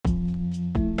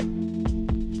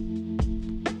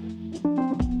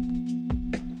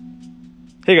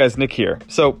Hey guys, Nick here.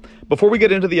 So, before we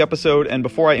get into the episode and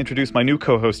before I introduce my new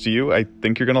co-host to you, I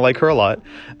think you're going to like her a lot,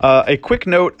 a quick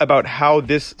note about how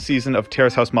this season of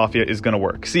Terrace House Mafia is going to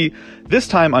work. See, this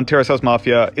time on Terrace House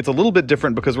Mafia, it's a little bit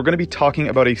different because we're going to be talking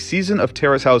about a season of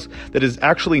Terrace House that is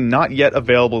actually not yet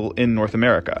available in North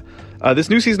America. This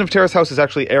new season of Terrace House is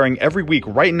actually airing every week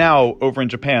right now over in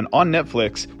Japan on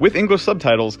Netflix with English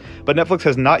subtitles, but Netflix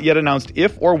has not yet announced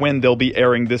if or when they'll be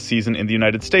airing this season in the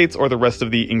United States or the rest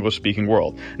of the English-speaking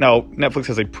world. Now, Netflix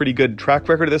has a pretty good track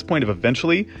record at this point of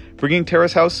eventually bringing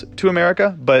Terrace House to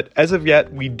America, but as of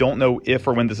yet, we don't know if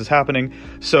or when this is happening,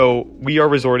 so we are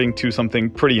resorting to something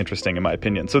pretty interesting in my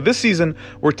opinion. So this season,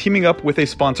 we're teaming up with a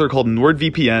sponsor called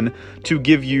NordVPN to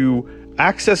give you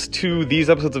access to these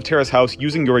episodes of Terrace House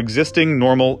using your existing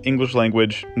normal English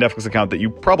language Netflix account that you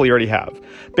probably already have.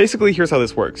 Basically, here's how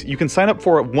this works. You can sign up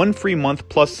for 1 free month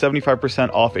plus 75%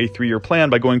 off a 3-year plan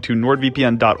by going to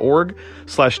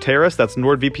nordvpn.org/terrace. That's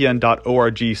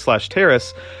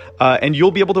nordvpn.org/terrace. And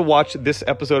you'll be able to watch this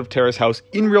episode of Terrace House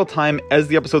in real time as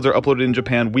the episodes are uploaded in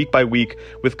Japan week by week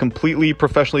with completely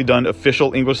professionally done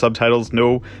official English subtitles,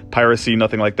 no piracy,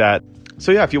 nothing like that.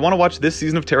 So yeah, if you want to watch this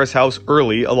season of Terrace House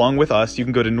early along with us, you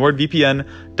can go to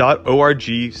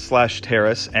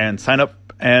nordvpn.org/terrace and sign up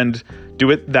and do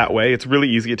it that way. It's really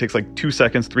easy. It takes like 2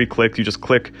 seconds, 3 clicks. You just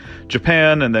click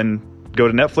Japan and then go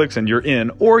to Netflix and you're in.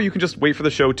 Or you can just wait for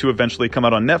the show to eventually come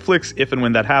out on Netflix if and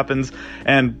when that happens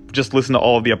and just listen to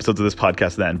all of the episodes of this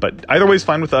podcast then. But either way is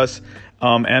fine with us.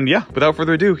 And yeah, without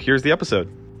further ado, here's the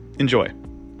episode. Enjoy.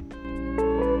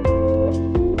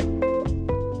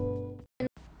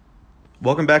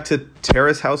 Welcome back to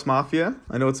Terrace House Mafia.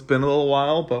 I know it's been a little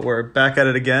while, but we're back at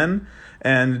it again.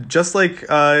 And just like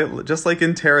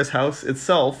in Terrace House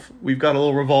itself, we've got a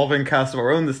little revolving cast of our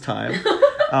own this time.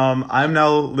 I'm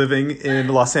now living in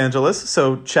Los Angeles,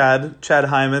 so Chad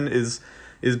Hyman is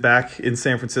back in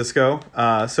San Francisco.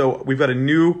 So we've got a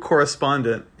new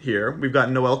correspondent here. We've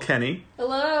got Noelle Kenny.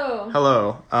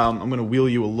 Hello. I'm going to wheel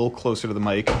you a little closer to the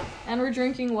mic. And we're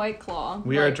drinking White Claw.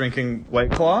 We are drinking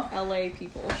White Claw. LA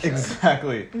people should.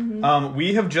 Exactly. Mm-hmm.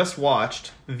 We have just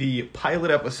watched the pilot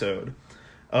episode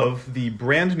of the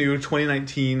brand new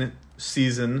 2019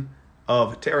 season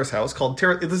of Terrace House called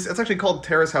it's actually called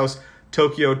Terrace House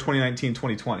Tokyo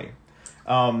 2019-2020.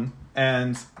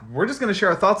 And we're just going to share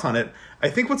our thoughts on it. I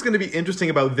think what's going to be interesting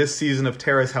about this season of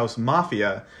Terrace House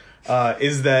Mafia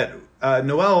is that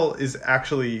Noelle is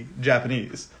actually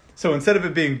Japanese. So instead of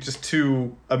it being just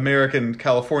two American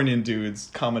Californian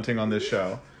dudes commenting on this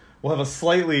show, we'll have a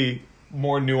slightly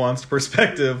more nuanced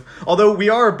perspective. Although we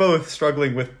are both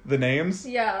struggling with the names.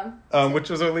 Yeah.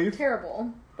 Which was our lead.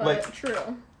 Terrible, but like,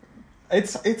 true.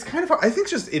 It's kind of hard. I think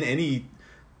just in any...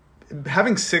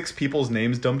 having 6 people's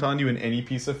names dumped on you in any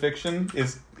piece of fiction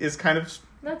is kind of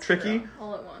That's tricky. True,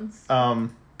 all at once.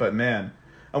 But man.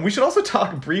 We should also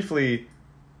talk briefly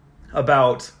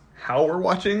about how we're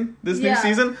watching this new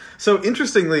season. So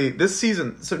interestingly, this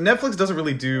season, so Netflix doesn't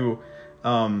really do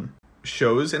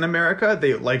shows in America.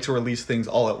 They like to release things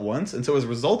all at once. And so as a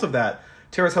result of that,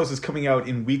 Terrace House is coming out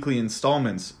in weekly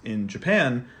installments in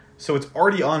Japan. So it's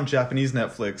already on Japanese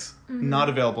Netflix, not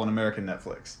available on American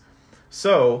Netflix.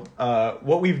 So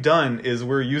what we've done is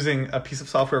we're using a piece of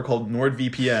software called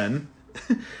NordVPN,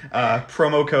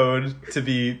 promo code to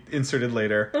be inserted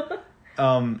later.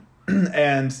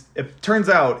 And it turns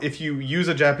out if you use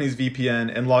a Japanese VPN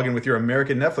and log in with your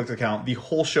American Netflix account, the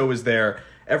whole show is there,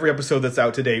 every episode that's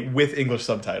out to date with English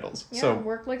subtitles. Yeah, so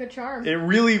worked like a charm. It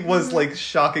really was like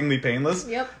shockingly painless.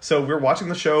 Yep. So we're watching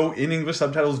the show in English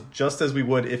subtitles just as we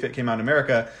would if it came out in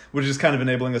America, which is kind of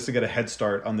enabling us to get a head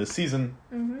start on this season.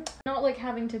 Mm-hmm. Not like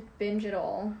having to binge it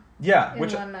all. Yeah, in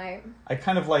which one night. I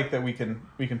kind of like that we can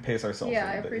pace ourselves. Yeah, a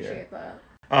I little bit appreciate here. that.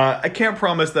 I can't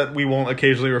promise that we won't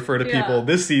occasionally refer to people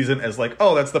this season as like,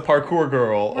 oh, that's the parkour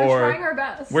girl. We're or trying our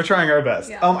best. We're trying our best.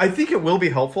 Yeah. I think it will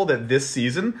be helpful that this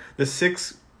season, the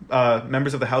 6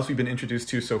 members of the house we've been introduced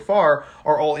to so far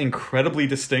are all incredibly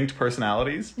distinct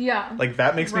personalities. Yeah. Like,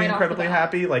 that makes me incredibly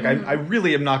happy. Like, I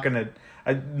really am not going to...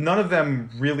 none of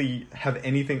them really have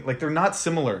anything... Like, they're not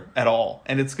similar at all.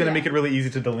 And it's going to make it really easy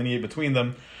to delineate between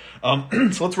them.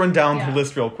 So let's run down the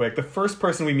list real quick. The first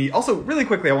person we meet... Also, really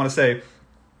quickly, I want to say...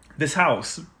 This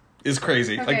house is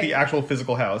crazy. Okay. Like, the actual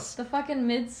physical house. The fucking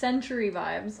mid-century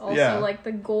vibes. Also, like,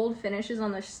 the gold finishes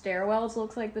on the stairwells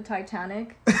looks like the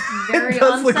Titanic. Very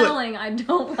unsettling. I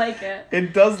don't like it.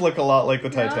 It does look a lot like the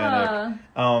Titanic.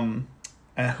 And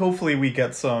hopefully we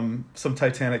get some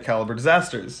Titanic caliber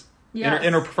disasters. Yes.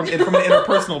 From an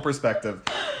interpersonal perspective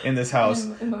in this house.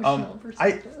 Emotional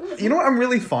perspective. You know what I'm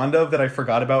really fond of that I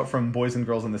forgot about from Boys and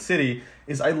Girls in the City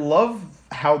is I love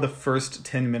how the first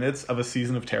 10 minutes of a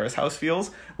season of Terrace House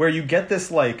feels, where you get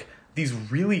this, like, these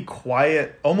really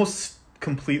quiet, almost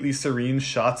completely serene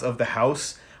shots of the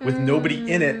house with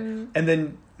nobody in it, and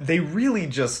then they really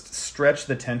just stretch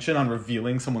the tension on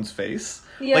revealing someone's face.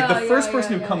 Yeah, like, the first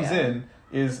person who comes in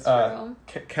is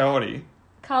Kaori.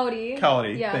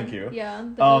 Kaori, yeah, thank you. Yeah,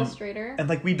 the illustrator. And,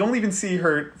 like, we don't even see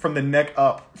her from the neck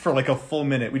up for, like, a full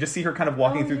minute. We just see her kind of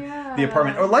walking through the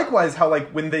apartment. Or likewise, how, like,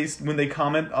 when they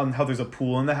comment on how there's a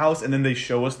pool in the house, and then they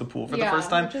show us the pool for the first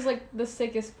time. Which is, like, the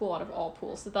sickest pool out of all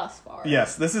pools thus far.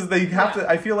 Yes, they have to,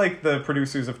 I feel like the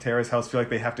producers of Terrace House feel like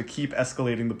they have to keep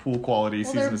escalating the pool quality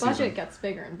season to season. Their budget gets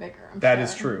bigger and bigger, That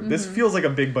is true. Mm-hmm. This feels like a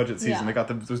big budget season. They got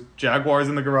those Jaguars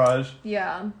in the garage.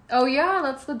 Yeah. Oh, yeah,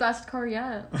 that's the best car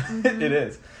yet. Mm-hmm. It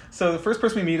is. So the first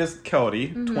person we meet is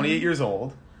Kaori, 28 years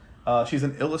old. She's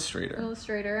an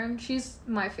illustrator. She's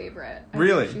my favorite.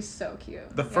 Really? She's so cute.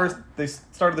 They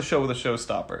started the show with a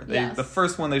showstopper. The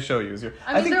first one they show you is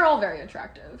I think they're all very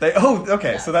attractive.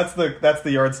 Yes. So that's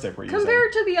the yardstick we're using.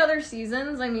 Compared to the other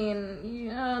seasons, I mean,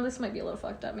 this might be a little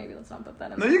fucked up. Maybe let's not put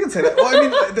that in. No, you can say that. Well, I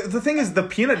mean, the thing is, the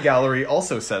Peanut Gallery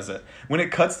also says it. When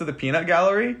it cuts to the Peanut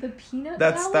Gallery,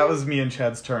 that was me and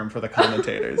Chad's term for the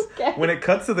commentators. Okay. When it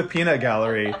cuts to the Peanut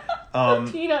Gallery, the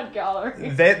Peanut Gallery.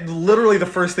 That literally the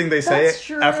first thing they say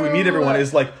after we meet everyone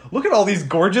is like, "Look at all these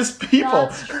gorgeous people."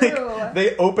 That's true. Like,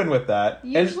 they open with that.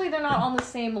 Usually they're not on the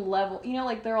same level. You know,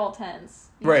 like they're all 10s.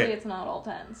 Usually it's not all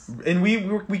 10s. And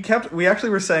we actually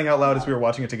were saying out loud as we were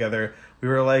watching it together. We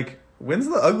were like, "When's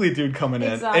the ugly dude coming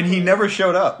in?" And he never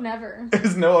showed up. Never.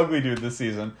 There's no ugly dude this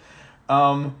season.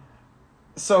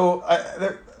 So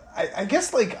I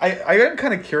guess, like, I am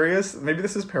kind of curious, maybe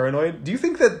this is paranoid. Do you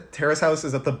think that Terrace House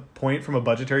is at the point from a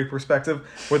budgetary perspective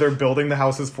where they're building the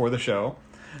houses for the show?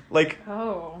 Like,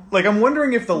 I'm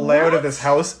wondering if the layout of this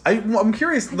house, I'm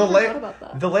curious, the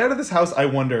layout of this house, I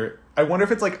wonder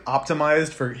if it's, like,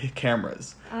 optimized for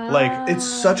cameras. Like, it's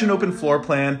such an open floor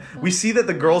plan. We see that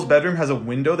the girl's bedroom has a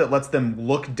window that lets them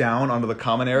look down onto the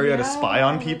common area to spy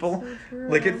on people. So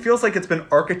like, it feels like it's been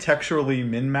architecturally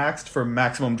min-maxed for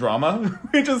maximum drama,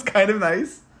 which is kind of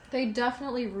nice. They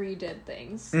definitely redid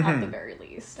things, at the very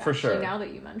least. For sure. Now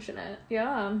that you mention it.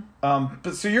 Yeah.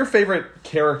 But so your favorite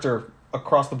character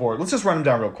across the board, let's just run them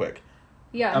down real quick.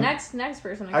 Yeah, next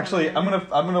person. Actually, I'm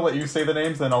gonna let you say the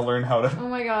names, then I'll learn how to. Oh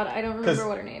my god, I don't remember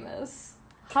what her name is.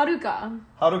 Haruka.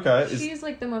 She's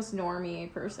like the most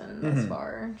normie person thus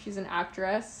far. She's an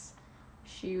actress.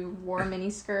 She wore a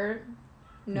miniskirt.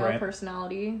 No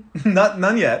personality.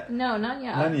 None yet. No, none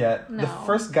yet. No. The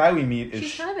first guy we meet is...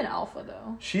 She's kind of an alpha,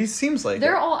 though. She seems like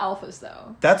They're all alphas,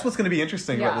 though. That's what's going to be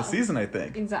interesting about this season, I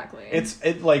think. Exactly.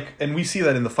 And we see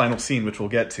that in the final scene, which we'll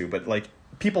get to, but, like,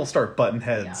 people start butting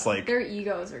heads, like... Their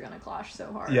egos are going to clash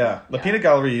so hard. Yeah. The Peanut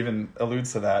Gallery even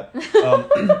alludes to that.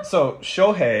 So,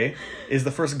 Shohei is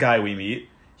the first guy we meet.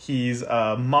 He's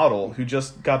a model who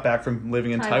just got back from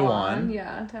living in Taiwan.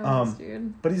 Yeah, Taiwanese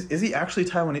dude. But is he actually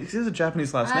Taiwanese? He has a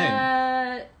Japanese last name.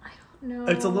 I don't know.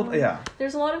 It's a little,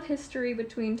 There's a lot of history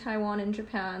between Taiwan and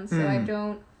Japan, so I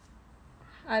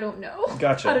don't know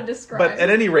how to describe. But at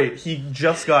any rate, he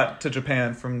just got to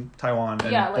Japan from Taiwan,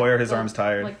 and boy are his arms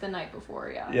tired. Like the night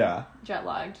before, Yeah. Jet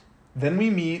lagged. Then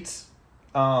we meet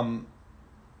Kenji,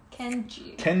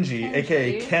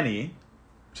 aka Kenny,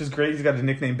 which is great. He's got a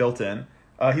nickname built in.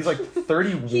 He's like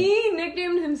 31. He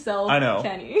nicknamed himself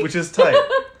Kenny. Which is tight.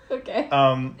 Okay.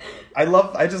 I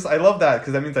love that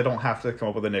because that means I don't have to come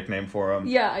up with a nickname for him.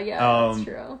 Yeah, that's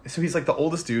true. So he's like the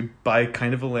oldest dude by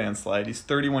kind of a landslide. He's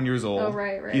 31 years old. Oh,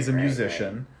 right. He's a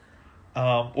musician.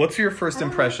 Right. What's your first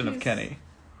impression of Kenny?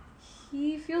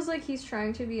 He feels like he's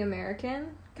trying to be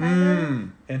American, kind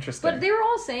of. Interesting. But they were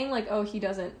all saying, like, oh, he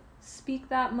doesn't speak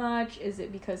that much. Is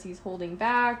it because he's holding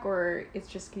back, or it's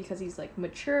just because he's, like,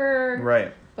 mature?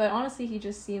 Right. But honestly, he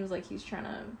just seems like he's trying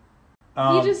to...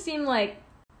 he just seemed like,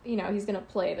 you know, he's gonna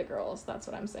play the girls. That's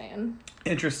what I'm saying.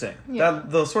 Interesting. Yeah.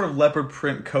 The sort of leopard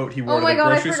print coat he wore to the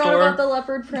grocery store. Oh my god, I forgot about the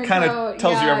leopard print coat. Kind of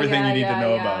tells you everything you need to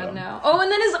know about him. No. Oh,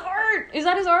 and then his art! Is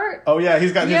that his art? Oh yeah,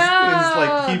 he's got his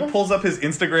like, he pulls up his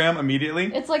Instagram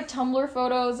immediately. It's like Tumblr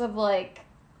photos of, like,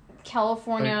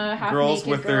 California, like half girls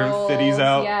naked with their fitties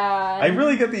out. Yeah. I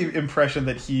really get the impression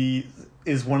that he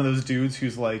is one of those dudes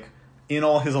who's like, in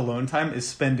all his alone time, is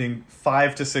spending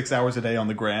 5 to 6 hours a day on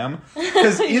the gram.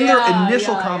 Because in their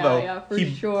initial combo,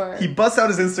 he busts out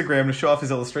his Instagram to show off his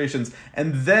illustrations,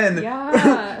 and then...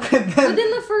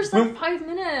 within the first, 5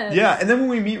 minutes. Yeah, and then when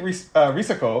we meet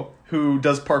Risako, who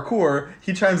does parkour,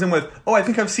 he chimes in with, oh, I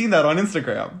think I've seen that on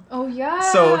Instagram. Oh, yeah.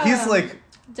 So he's like...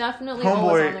 Definitely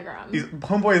always on the gram.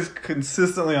 Homeboy is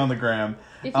consistently on the gram.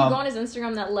 If you go on his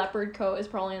Instagram, that leopard coat is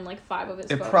probably in like 5 of his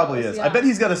photos. It probably is. Yeah. I bet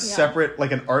he's got a separate,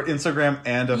 like an art Instagram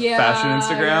and a fashion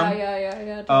Instagram.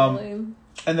 Yeah, totally.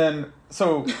 And then,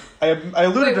 so, I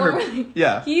alluded to her.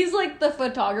 Yeah. He's like the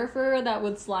photographer that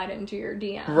would slide into your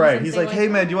DMs. Right. He's like, hey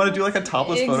man, do you want to do like a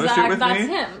topless photo shoot with me?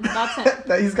 That's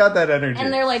him. He's got that energy.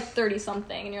 And they're like 30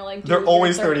 something, and you're like, they're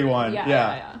always 31.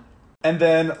 Yeah. And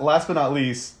then, last but not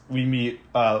least, we meet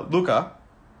Luca.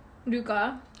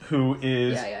 Who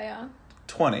is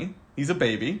 20. He's a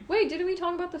baby. Wait, didn't we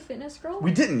talk about the fitness girl?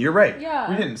 We didn't. You're right. Yeah.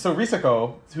 We didn't. So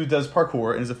Risako, who does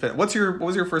parkour and is a fit. What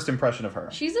was your first impression of her?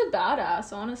 She's a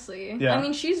badass, honestly. Yeah. I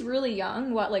mean, she's really young,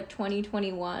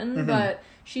 2021, but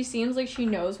she seems like she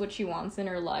knows what she wants in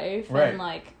her life and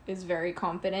like is very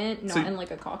confident, not in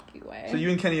like a cocky way. So you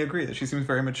and Kenny agree that she seems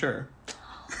very mature.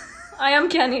 I am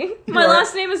Kenny. My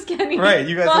last name is Kenny. Right,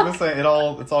 you guys are the same.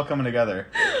 It's all coming together.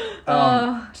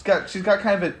 She's got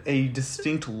kind of a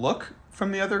distinct look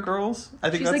from the other girls.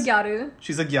 I think she's a gyaru.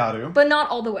 She's a gyaru, but not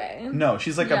all the way. No,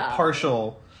 she's like a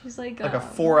partial. She's like a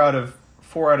 4 out of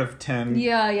 10.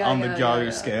 On the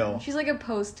gyaru scale. She's like a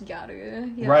post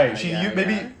gyaru. Yeah,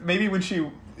 right. Maybe when she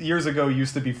years ago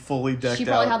used to be fully decked out. She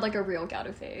probably had like a real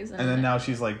gyaru phase, and then now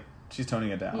she's toning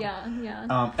it down.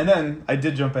 Yeah. And then I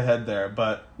did jump ahead there,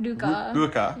 but Luca.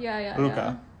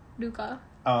 Luca.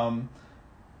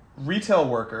 Retail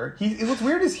worker. What's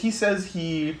weird is he says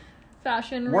he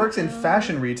works in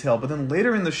fashion retail, but then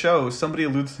later in the show, somebody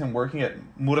alludes to him working at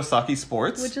Murasaki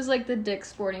Sports, which is like the Dick's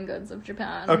Sporting Goods of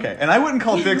Japan. Okay, and I wouldn't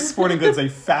call Dick's Sporting Goods a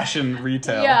fashion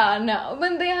retail. Yeah, no,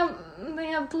 but they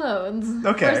have clothes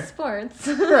for sports.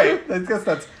 Right, I guess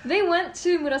that's. They went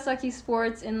to Murasaki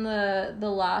Sports in the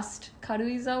last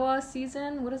Karuizawa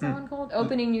season. What is that one called?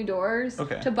 Opening New Doors.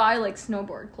 Okay. To buy like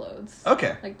snowboard clothes.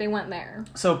 Okay. Like they went there.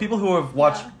 So people who have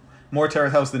watched more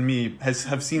Terrace House than me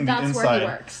have seen the inside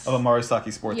of a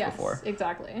Murasaki Sports before. Yes,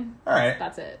 exactly. All right.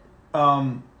 That's it.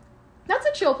 That's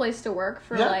a chill place to work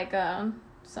for like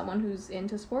someone who's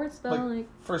into sports though. Like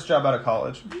first job out of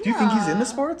college. Do you think he's into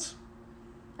sports?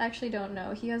 I actually don't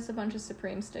know. He has a bunch of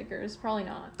Supreme stickers. Probably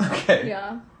not. Okay.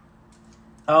 Yeah.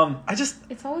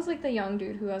 It's always like the young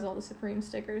dude who has all the Supreme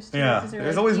stickers too. Yeah.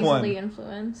 There's always one. Easily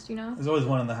influenced, you know. There's always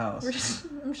one in the house.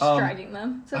 I'm just dragging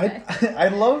them. It's okay. I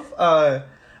love.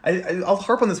 I'll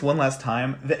harp on this one last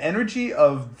time. The energy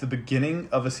of the beginning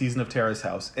of a season of Terrace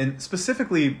House, and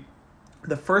specifically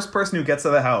the first person who gets to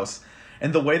the house,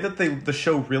 and the way that the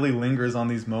show really lingers on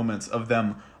these moments of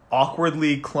them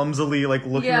awkwardly, clumsily, like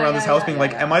looking around this house, being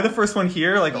like, "Am I the first one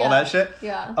here?" Like all that shit.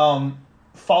 Yeah.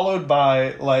 Followed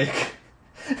by like,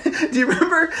 do you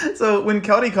remember? So when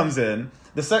Kaori comes in,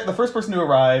 the first person to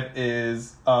arrive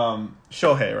is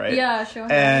Shohei, right? Yeah,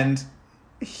 Shohei. And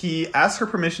he asks her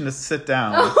permission to sit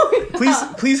down. Oh,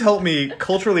 yeah. Please help me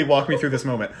culturally walk me through this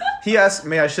moment. He asks,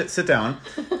 may I sit down?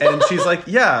 And she's like,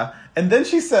 yeah. And then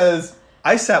she says,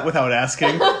 I sat without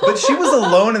asking, but she was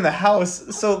alone in the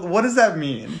house. So what does that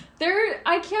mean?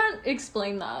 I can't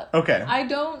explain that. Okay. I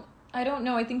don't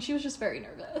know. I think she was just very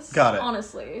nervous. Got it.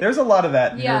 Honestly. There's a lot of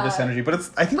that nervous energy, but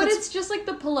it's just like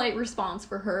the polite response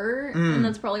for her, and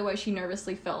that's probably why she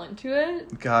nervously fell into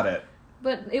it. Got it.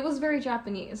 But it was very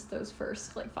Japanese, those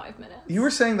first, 5 minutes. You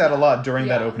were saying that a lot during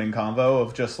that opening convo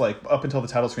of just, up until the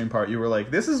title screen part, you were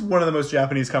like, this is one of the most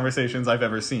Japanese conversations I've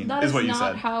ever seen, that is what you said. That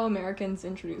is not how Americans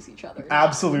introduce each other.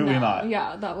 Absolutely not.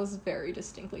 Yeah, that was very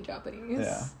distinctly Japanese.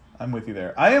 Yeah, I'm with you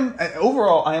there. I am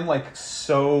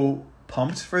so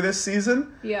pumped for this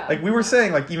season. Yeah. We were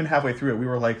saying, even halfway through it, we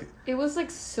were like... It was,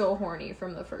 so horny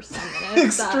from the first 10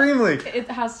 minutes. Extremely. It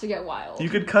has to get wild. You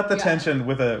could cut the tension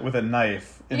with a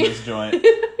knife in this joint.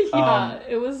 Yeah,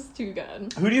 it was too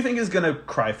good. Who do you think is going to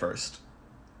cry first?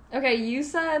 Okay, you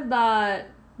said that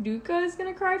Luca is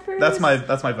going to cry first. That's my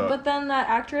vote. But then that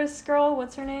actress girl,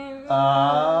 what's her name?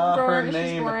 Her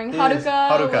name is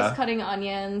Haruka was cutting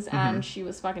onions, and she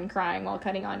was fucking crying while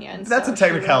cutting onions. That's a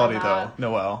technicality, though,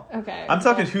 Noelle. Okay. I'm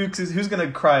talking who's going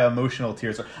to cry emotional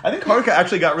tears. I think Haruka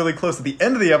actually got really close at the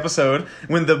end of the episode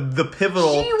when the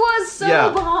pivotal... She was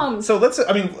so bombed. So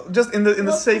just in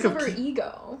the sake of... her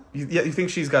ego. You think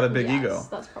she's got a big ego?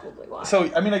 That's probably why. So,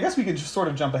 I guess we could just sort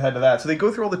of jump ahead to that. So they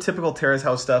go through all the typical Terrace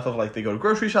House stuff of, they go to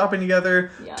grocery shopping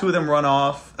together. Yeah. Two of them run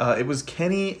off. It was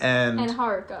Kenny and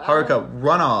Haruka. Haruka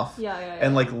run off. Yeah.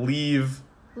 And, leave...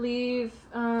 Leave,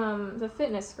 the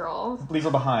fitness girl. Leave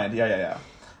her behind. Yeah.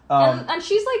 And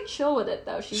she's, chill with it,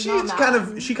 though. She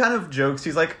kind of jokes.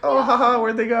 She's like, oh, haha,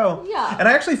 where'd they go? Yeah. And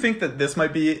I actually think that this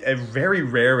might be a very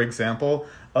rare example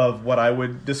of what I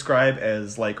would describe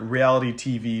as, reality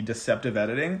TV deceptive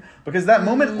editing. Because that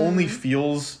moment only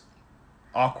feels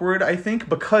awkward, I think,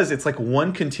 because it's like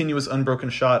one continuous unbroken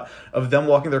shot of them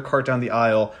walking their cart down the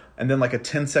aisle and then like a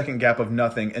 10-second gap of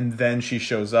nothing, and then she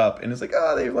shows up and it's like,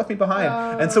 oh, they left me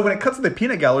behind. And so when it cuts to the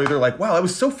peanut gallery, they're like, wow, it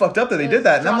was so fucked up that they did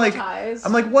that. And I'm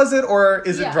like, was it, or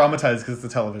is it dramatized because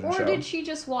it's a television show? Or did she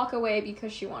just walk away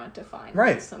because she wanted to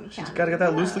find some She's got to get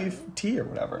that loose leaf tea or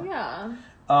whatever. Yeah.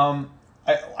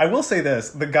 I will say this.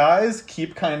 The guys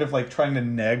keep kind of like trying to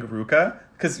neg Ruka.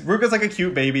 Because Ruka's like a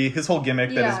cute baby. His whole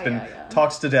gimmick that has been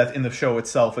talked to death in the show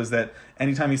itself is that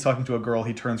anytime he's talking to a girl,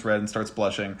 he turns red and starts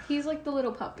blushing. He's like the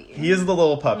little puppy. He is the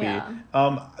little puppy. Yeah.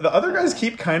 The other guys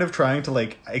keep kind of trying to,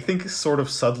 like, I think sort of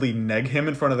subtly neg him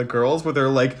in front of the girls, where they're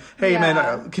like, hey,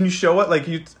 man, can you show it? Like,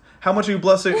 how much are you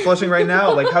blushing right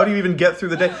now? Like, how do you even get through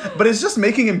the day? But it's just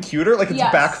making him cuter. Like, it's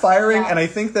backfiring. And I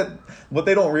think that what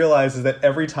they don't realize is that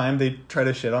every time they try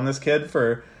to shit on this kid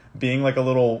for being like a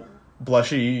little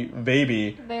blushy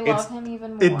baby, they love him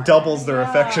even more. It doubles their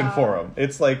affection for him.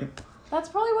 It's like, that's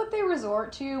probably what they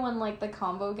resort to when like the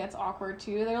combo gets awkward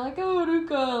too. They're like, oh,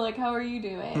 Ruka, like, how are you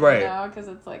doing? Right. You know, because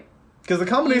it's like, because the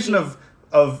combination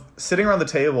of sitting around the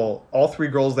table, all three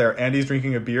girls there, Andy's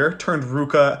drinking a beer, turned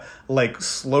Ruka like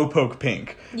slowpoke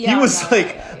pink. He was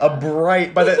a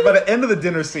bright, by the end of the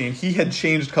dinner scene, he had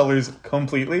changed colors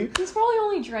completely. He's probably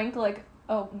only drank like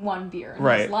one beer in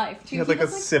his life too. He had like a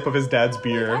sip of his dad's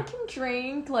beer. Like, I can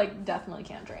drink, like, definitely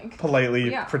can't drink.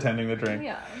 Politely pretending to drink.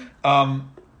 Yeah.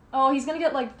 Oh, he's gonna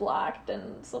get like blacked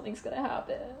and something's gonna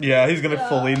happen. Yeah, he's gonna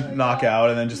fully knock out,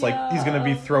 and then just like he's gonna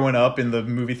be throwing up in the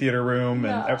movie theater room,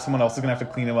 and someone else is gonna have to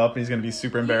clean him up, and he's gonna be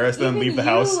super embarrassed and then leave the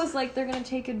house. Was like, they're gonna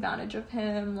take advantage of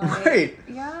him. Like, right.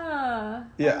 Yeah.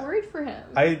 I'm worried for him.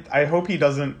 I hope he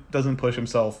doesn't push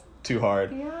himself too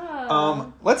hard.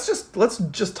 Yeah. Let's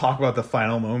just talk about the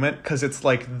final moment, because it's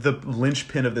like the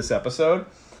linchpin of this episode.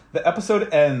 The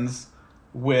episode ends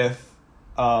with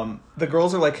the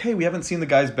girls are like, hey, we haven't seen the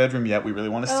guy's bedroom yet. We really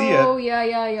want to see it. Oh,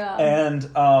 yeah. And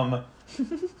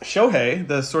Shohei,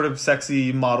 the sort of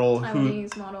sexy model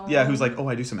who's like, oh,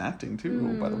 I do some acting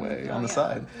too, by the way, on the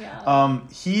side. Yeah.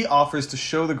 He offers to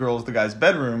show the girls the guy's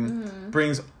bedroom,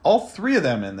 brings all three of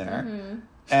them in there,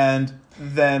 and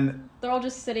then they're all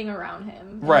just sitting around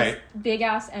him. Right. Big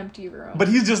ass empty room. But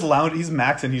he's just lounging. He's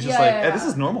maxing. He's just hey, this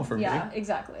is normal for me. Yeah,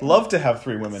 exactly. Love to have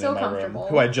three women in my room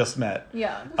who I just met.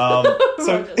 Yeah.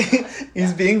 So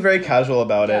he's being very casual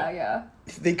about it. Yeah.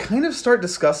 They kind of start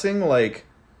discussing like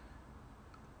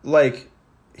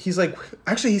he's like,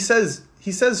 actually he says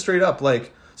straight up,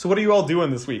 like, so what are you all doing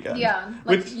this weekend? Yeah.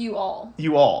 Like, you all.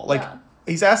 Like,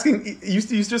 he's asking. You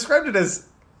described it as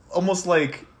almost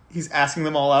like he's asking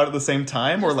them all out at the same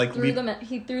time, just or like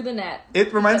he threw the net.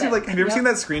 It reminds me of, like, have you ever seen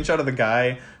that screenshot of the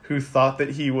guy who thought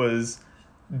that he was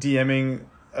DMing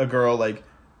a girl like,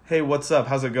 hey, what's up?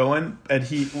 How's it going? And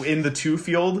he, in the to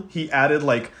field, he added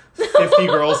like 50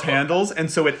 girls' handles,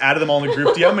 and so it added them all in a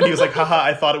group DM, and he was like, haha,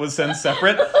 I thought it was sent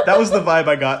separate. That was the vibe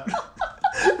I got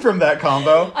from that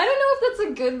combo. I don't know if that's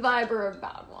a good vibe or a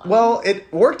bad one. Well,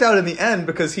 it worked out in the end,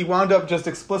 because he wound up just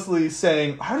explicitly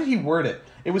saying, how did he word it?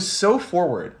 It was so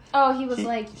forward. Oh, he was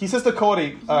like... He says to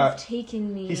Kaori... You've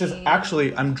taken me. He says,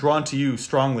 actually, I'm drawn to you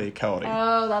strongly, Kaori.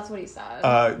 Oh, that's what he said.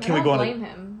 Can we go on... Don't blame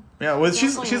him. Yeah, well,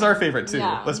 she's our favorite, too.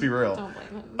 Yeah, let's be real. Don't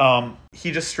blame him. He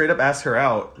just straight up asks her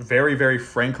out, very, very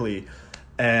frankly,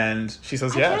 and she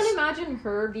says yes. I can't imagine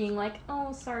her being like,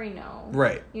 oh, sorry, no.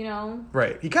 Right. You know?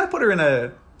 Right. He kind of put her in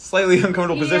a slightly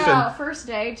uncomfortable position. Yeah, first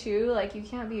day, too. Like, you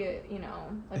can't be, a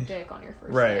dick on your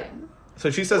first day. So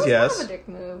she says yes. It was kind of a dick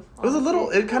move. Honestly. It was a little...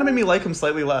 It kind of made me like him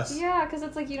slightly less. Yeah, because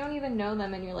it's like you don't even know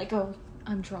them, and you're like, oh,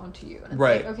 I'm drawn to you. And it's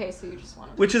right. like, okay, so you just want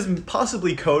to... Which is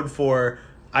possibly code for,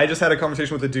 I just had a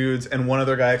conversation with the dudes, and one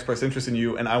other guy expressed interest in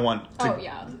you, and I want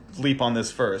to leap on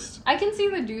this first. I can see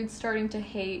the dudes starting to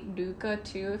hate Ruka,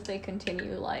 too, if they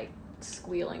continue, like,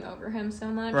 squealing over him so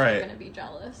much. Right. They're going to be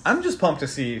jealous. I'm just pumped to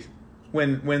see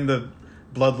when the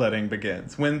bloodletting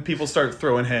begins, when people start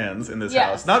throwing hands in this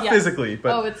house, not physically,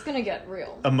 but it's gonna get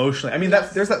real emotionally. I mean,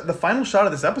 there's the final shot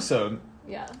of this episode,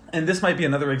 and this might be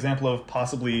another example of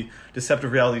possibly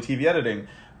deceptive reality TV editing,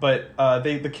 but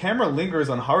the camera lingers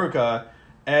on Haruka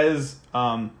as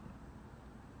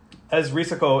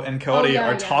Risako and Kaori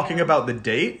are talking about the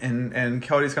date, and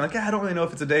Kaori's kind of like, I don't really know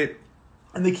if it's a date.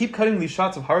 And they keep cutting these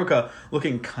shots of Haruka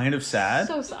looking kind of sad.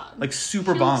 So sad. Like,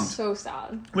 super bummed. So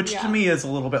sad. Which to me is a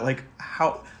little bit like,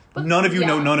 how... But, none of you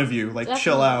know none of you. Like, definitely.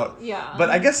 Chill out. Yeah. But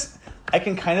I guess I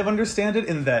can kind of understand it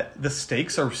in that the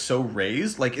stakes are so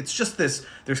raised. Like, it's just this...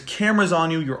 There's cameras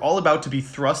on you. You're all about to be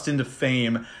thrust into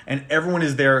fame. And everyone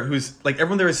is there who's... Like,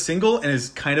 everyone there is single and is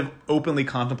kind of openly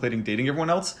contemplating dating everyone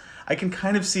else. I can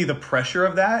kind of see the pressure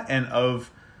of that and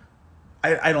of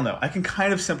I don't know. I can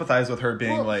kind of sympathize with her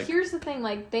being here's the thing,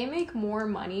 like, they make more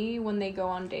money when they go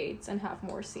on dates and have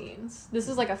more scenes. This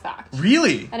is, like, a fact.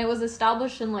 Really? And it was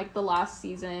established in, like, the last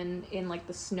season in, like,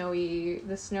 the snowy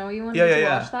one. Yeah, Did you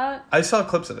watch that? I saw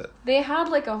clips of it. They had,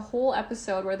 like, a whole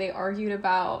episode where they argued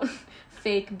about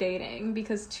fake dating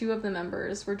because 2 of the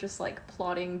members were just, like,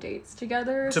 plotting dates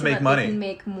together to make money. They can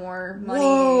make more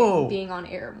money being on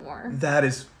air more. That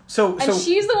is... And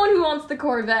she's the one who wants the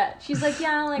Corvette. She's like,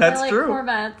 yeah, like, I like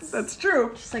Corvettes. That's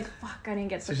true. She's like, fuck, I didn't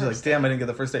get the first date. She's like, damn, I didn't get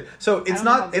the first date. So it's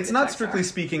not strictly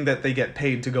speaking that they get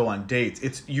paid to go on dates.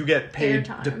 It's you get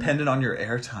paid dependent on your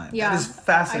airtime. Yeah, that is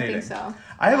fascinating. I think so.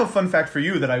 I have a fun fact for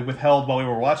you that I withheld while we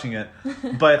were watching it.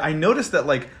 But I noticed that,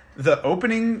 like, the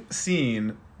opening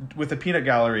scene with the Peanut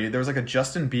Gallery, there was like a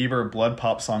Justin Bieber Blood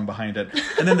Pop song behind it.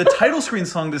 And then the title screen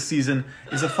song this season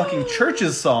is a fucking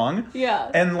Churches song. Yeah.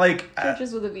 And like...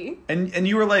 Churches with a V. And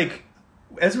you were like...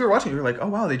 As we were watching, you were like, oh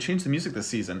wow, they changed the music this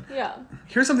season. Yeah.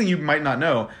 Here's something you might not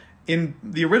know. In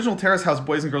the original Terrace House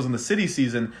Boys and Girls in the City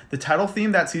season, the title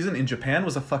theme that season in Japan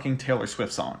was a fucking Taylor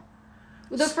Swift song.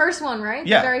 The first one, right?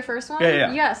 Yeah. The very first one?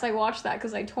 Yeah. Yes, I watched that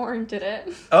because I torrented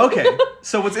it. Okay.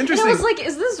 So what's interesting... And I was like,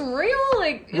 is this real?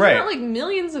 Like, isn't that like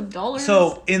millions of dollars?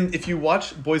 So, if you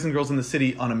watch Boys and Girls in the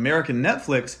City on American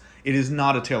Netflix, it is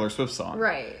not a Taylor Swift song.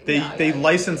 Right. They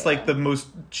license like the most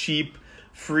cheap,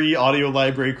 free audio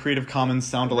library, Creative Commons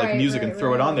sound-alike music and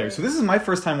throw it on there. So this is my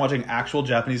first time watching actual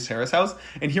Japanese Terrace House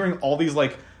and hearing all these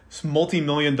like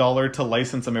multi-million-dollar to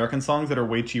license American songs that are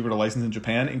way cheaper to license in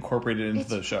Japan incorporated into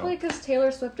the show. It's because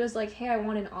Taylor Swift is like, hey, I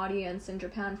want an audience in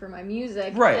Japan for my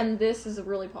music, right? And this is a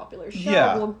really popular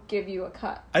show. We'll give you a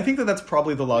cut. I think that's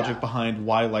probably the logic behind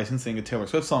why licensing a Taylor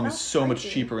Swift song is so much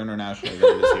cheaper internationally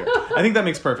than it is here. I think that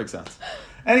makes perfect sense.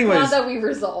 Anyways, now that we've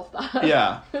resolved that,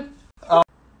 yeah.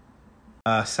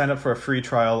 Sign up for a free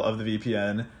trial of the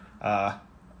VPN.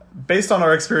 Based on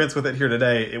our experience with it here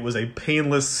today, it was a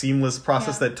painless, seamless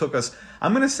process that took us,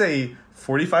 I'm going to say,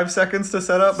 45 seconds to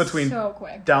set up between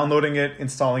downloading it,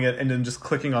 installing it, and then just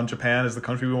clicking on Japan as the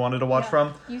country we wanted to watch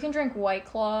from. You can drink White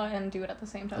Claw and do it at the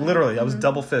same time. Literally, I was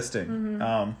double fisting.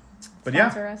 But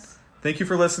Sponsor us. Thank you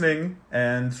for listening,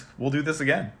 and we'll do this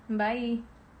again. Bye.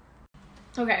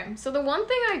 Okay, so the one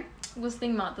thing I was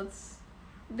thinking about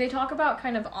they talk about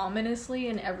kind of ominously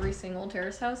in every single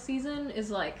Terrace House season is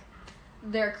like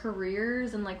their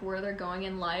careers and like where they're going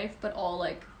in life, but all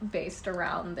like based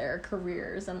around their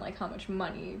careers and like how much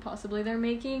money possibly they're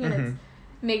making. And it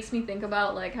makes me think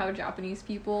about like how Japanese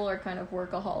people are kind of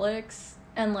workaholics,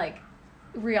 and like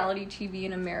reality TV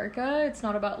in America, it's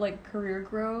not about like career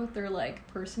growth or like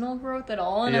personal growth at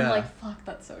all. And I'm like, fuck,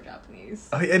 that's so Japanese.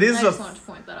 It is. I just wanted to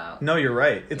point that out. No, you're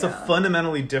right. It's a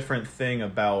fundamentally different thing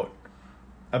about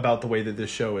the way that this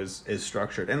show is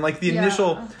structured. And like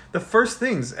the first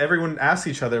things everyone asks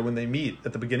each other when they meet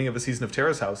at the beginning of a season of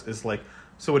Terrace House is like,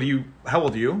 so how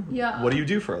old are you? Yeah. What do you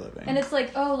do for a living? And it's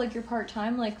like, oh, like you're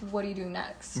part-time, like what do you do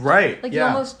next? Right. Like you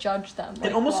almost judge them. Like,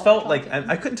 it almost felt like,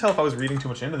 and I couldn't tell if I was reading too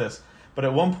much into this, but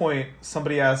at one point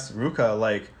somebody asked Ruka,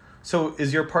 like, so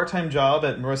is your part-time job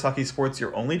at Murasaki Sports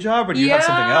your only job, or do you have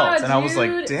something else? And I was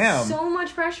like, damn. So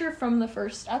much pressure from the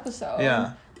first episode.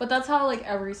 Yeah. But that's how like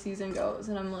every season goes,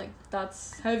 and I'm like,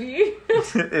 that's heavy.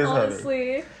 It is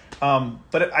honestly. Heavy.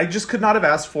 But I just could not have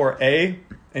asked for a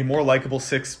more likable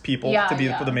 6 people to be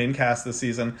the main cast this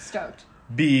season. Stoked.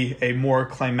 B, a more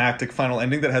climactic final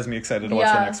ending that has me excited to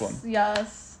watch the next one.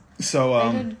 Yes.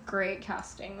 So they did great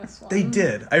casting this one. They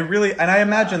did. I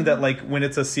imagine that like when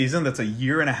it's a season that's a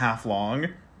year and a half long,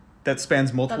 that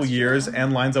spans multiple years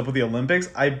and lines up with the Olympics,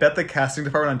 I bet the casting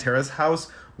department on Terrace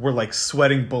House were like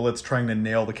sweating bullets trying to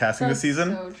nail the casting this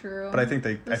season. So true. But I think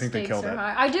they killed it.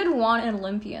 I did want an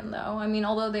Olympian though. I mean,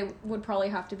 although they would probably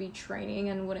have to be training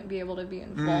and wouldn't be able to be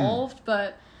involved,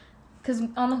 but because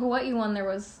on the Hawaii one there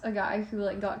was a guy who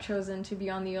like got chosen to be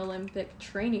on the Olympic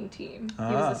training team. He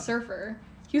was a surfer.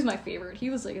 He was my favorite. He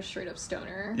was like a straight up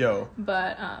stoner. Yo.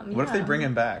 But what if they bring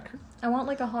him back? I want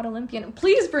like a hot Olympian.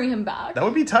 Please bring him back. That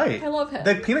would be tight. I love him.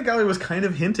 That Peanut Gallery was kind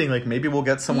of hinting like maybe we'll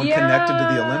get someone connected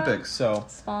to the Olympics. So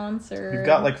sponsored. We've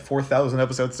got like 4,000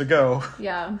 episodes to go.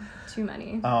 Yeah, too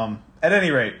many. At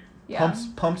any rate,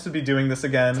 pumped to be doing this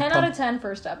again. 10 out of 10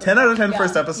 first episode. 10 out of 10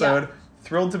 first episode. Yeah.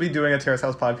 Thrilled to be doing a Terrace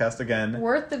House podcast again.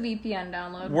 Worth the VPN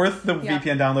download.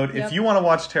 VPN download. If you want to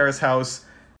watch Terrace House,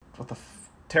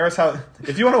 Terrace House.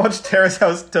 If you want to watch Terrace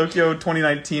House Tokyo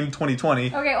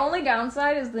 2019-2020. Okay, only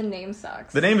downside is the name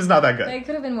sucks. The name is not that good. They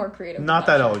could have been more creative. Not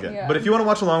that elegant. Yeah. But if you want to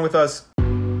watch along with us.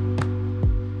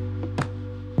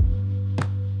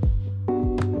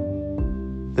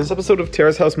 This episode of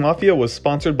Terrace House Mafia was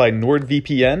sponsored by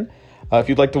NordVPN. If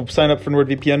you'd like to sign up for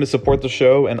NordVPN to support the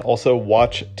show and also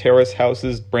watch Terrace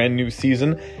House's brand new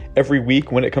season every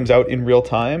week when it comes out in real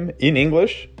time, in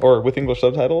English, or with English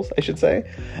subtitles, I should say,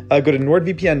 go to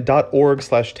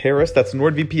nordvpn.org/terrace. That's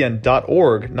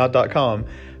nordvpn.org, not .com,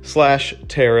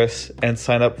 /terrace, and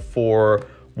sign up for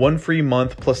 1 free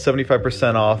month plus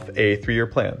 75% off a 3-year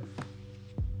plan.